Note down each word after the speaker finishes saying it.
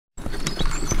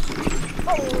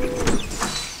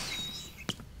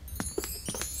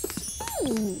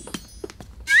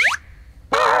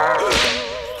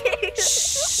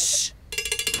Shh.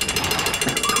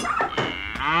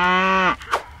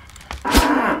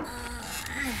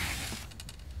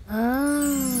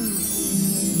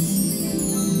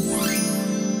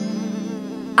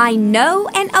 I know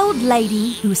an old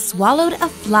lady who swallowed a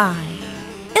fly.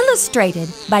 Illustrated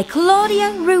by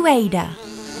Claudia Rueda.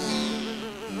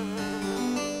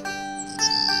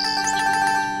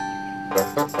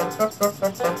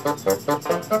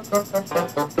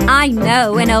 I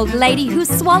know an old lady who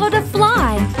swallowed a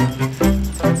fly.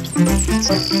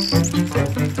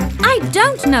 I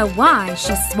don't know why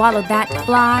she swallowed that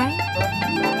fly.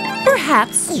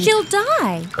 Perhaps she'll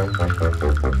die.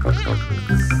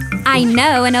 I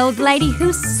know an old lady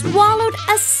who swallowed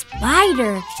a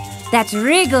spider that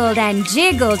wriggled and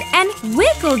jiggled and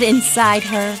wiggled inside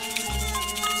her.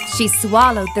 She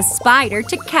swallowed the spider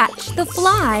to catch the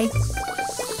fly.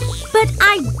 But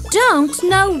I don't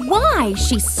know why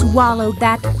she swallowed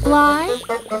that fly.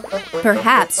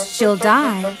 Perhaps she'll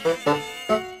die.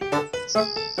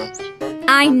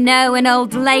 I know an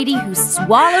old lady who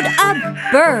swallowed a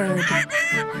bird.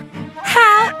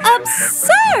 How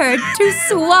absurd to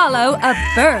swallow a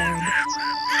bird!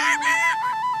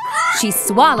 She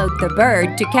swallowed the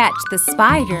bird to catch the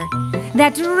spider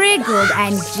that wriggled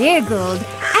and jiggled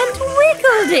and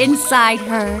wiggled inside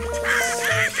her.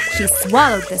 She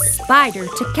swallowed the spider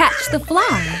to catch the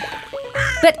fly.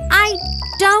 But I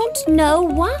don't know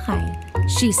why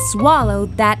she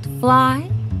swallowed that fly.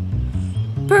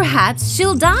 Perhaps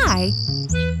she'll die.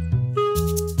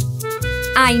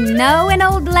 I know an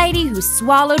old lady who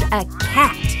swallowed a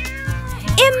cat.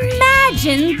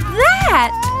 Imagine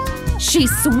that! She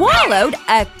swallowed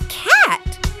a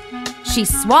cat. She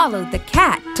swallowed the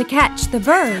cat to catch the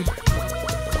bird.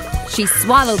 She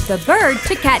swallowed the bird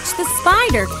to catch the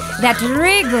spider that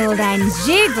wriggled and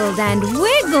jiggled and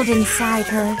wiggled inside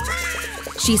her.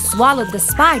 She swallowed the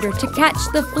spider to catch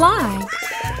the fly.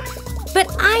 But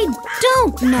I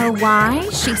don't know why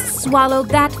she swallowed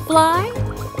that fly.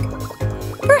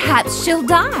 Perhaps she'll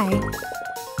die.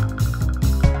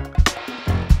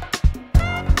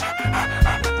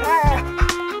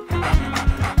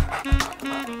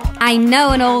 I know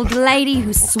an old lady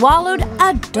who swallowed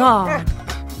a dog.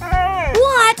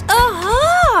 What a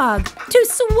hog! To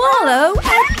swallow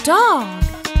a dog!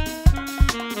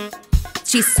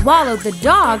 She swallowed the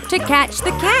dog to catch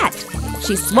the cat.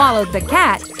 She swallowed the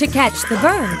cat to catch the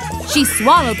bird. She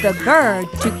swallowed the bird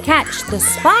to catch the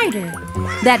spider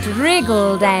that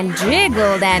wriggled and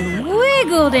jiggled and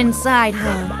wiggled inside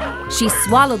her. She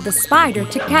swallowed the spider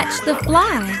to catch the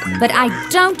fly. But I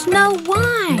don't know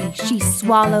why she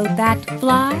swallowed that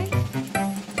fly.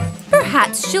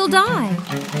 Perhaps she'll die.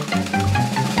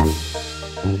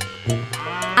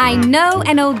 I know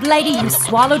an old lady who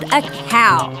swallowed a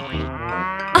cow.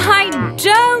 I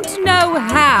don't know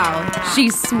how she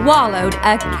swallowed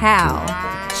a cow.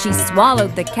 She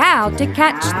swallowed the cow to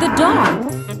catch the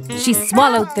dog. She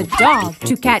swallowed the dog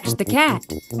to catch the cat.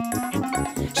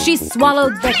 She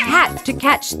swallowed the cat to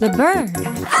catch the bird.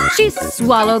 She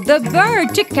swallowed the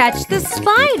bird to catch the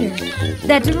spider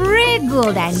that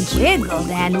wriggled and jiggled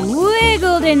and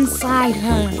wiggled inside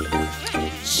her.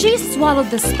 She swallowed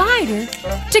the spider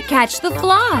to catch the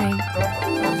fly.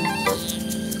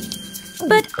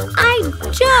 But I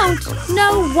don't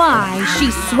know why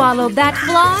she swallowed that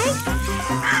fly.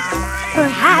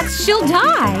 Perhaps she'll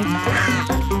die.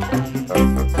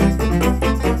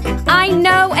 I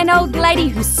know an old lady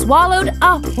who swallowed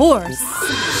a horse.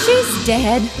 She's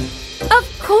dead. Of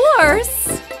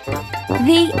course.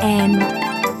 The end.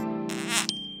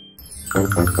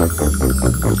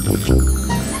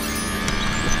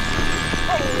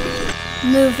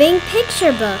 Moving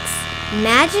Picture Books,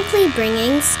 magically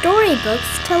bringing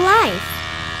storybooks to life.